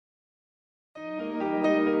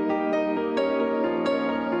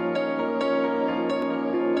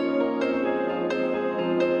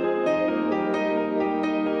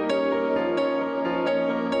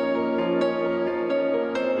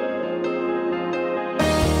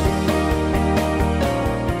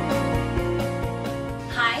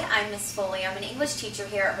Miss Foley. I'm an English teacher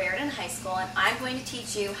here at Raritan High School, and I'm going to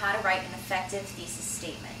teach you how to write an effective thesis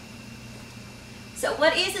statement. So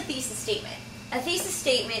what is a thesis statement? A thesis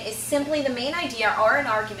statement is simply the main idea or an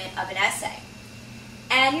argument of an essay.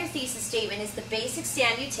 And your thesis statement is the basic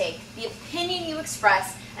stand you take, the opinion you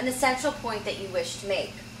express, and the central point that you wish to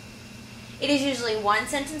make. It is usually one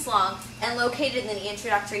sentence long and located in the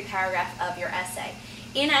introductory paragraph of your essay.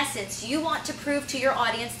 In essence, you want to prove to your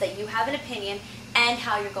audience that you have an opinion and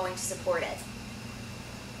how you're going to support it.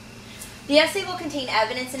 The essay will contain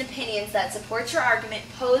evidence and opinions that support your argument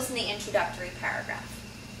posed in the introductory paragraph.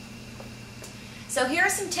 So here are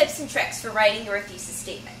some tips and tricks for writing your thesis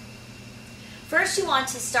statement. First, you want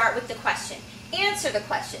to start with the question. Answer the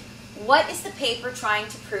question. What is the paper trying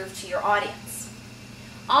to prove to your audience?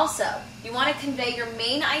 Also, you want to convey your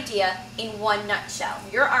main idea in one nutshell,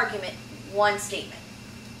 your argument, one statement.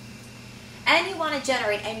 And you want to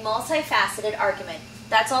generate a multifaceted argument.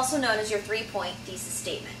 That's also known as your three-point thesis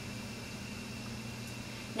statement.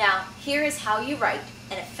 Now, here is how you write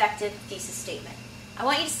an effective thesis statement. I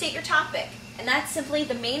want you to state your topic, and that's simply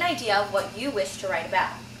the main idea of what you wish to write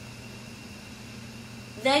about.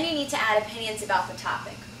 Then you need to add opinions about the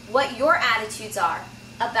topic, what your attitudes are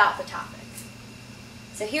about the topic.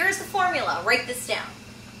 So here's the formula. Write this down.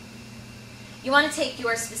 You want to take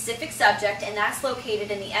your specific subject, and that's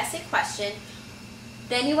located in the essay question.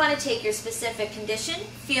 Then you want to take your specific condition,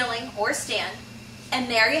 feeling, or stand, and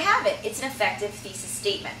there you have it. It's an effective thesis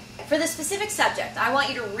statement. For the specific subject, I want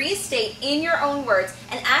you to restate in your own words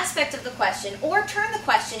an aspect of the question or turn the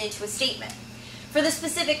question into a statement. For the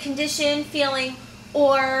specific condition, feeling,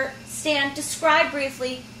 or stand, describe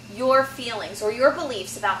briefly your feelings or your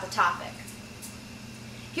beliefs about the topic.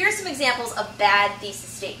 Here are some examples of bad thesis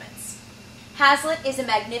statements. Hazlitt is a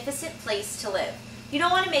magnificent place to live. You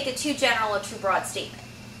don't want to make it too general or too broad statement.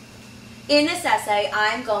 In this essay,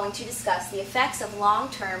 I'm going to discuss the effects of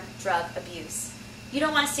long-term drug abuse. You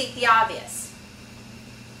don't want to state the obvious.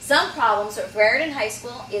 Some problems with Raritan High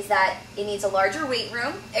School is that it needs a larger weight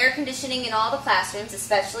room, air conditioning in all the classrooms,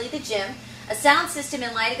 especially the gym, a sound system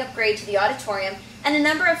and lighting upgrade to the auditorium, and a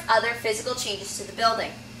number of other physical changes to the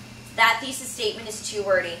building. That thesis statement is too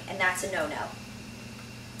wordy, and that's a no-no.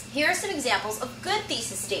 Here are some examples of good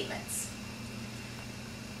thesis statements.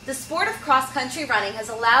 The sport of cross-country running has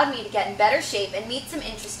allowed me to get in better shape and meet some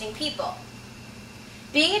interesting people.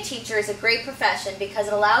 Being a teacher is a great profession because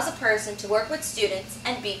it allows a person to work with students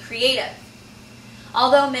and be creative.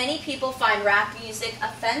 Although many people find rap music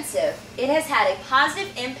offensive, it has had a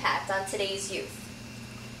positive impact on today's youth.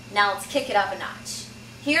 Now let's kick it up a notch.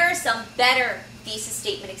 Here are some better thesis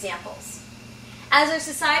statement examples. As our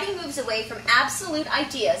society moves away from absolute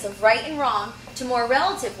ideas of right and wrong to more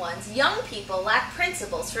relative ones, young people lack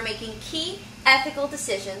principles for making key ethical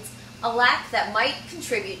decisions, a lack that might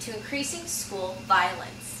contribute to increasing school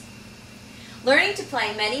violence. Learning to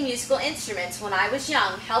play many musical instruments when I was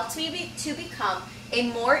young helped me to become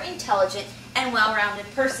a more intelligent and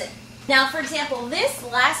well-rounded person. Now, for example, this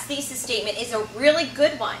last thesis statement is a really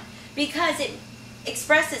good one because it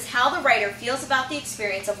expresses how the writer feels about the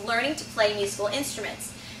experience of learning to play musical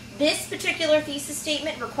instruments. This particular thesis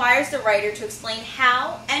statement requires the writer to explain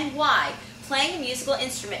how and why playing a musical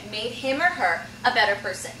instrument made him or her a better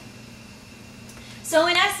person. So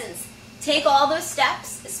in essence, take all those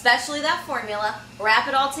steps, especially that formula, wrap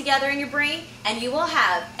it all together in your brain, and you will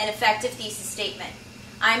have an effective thesis statement.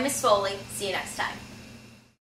 I'm Miss Foley. See you next time.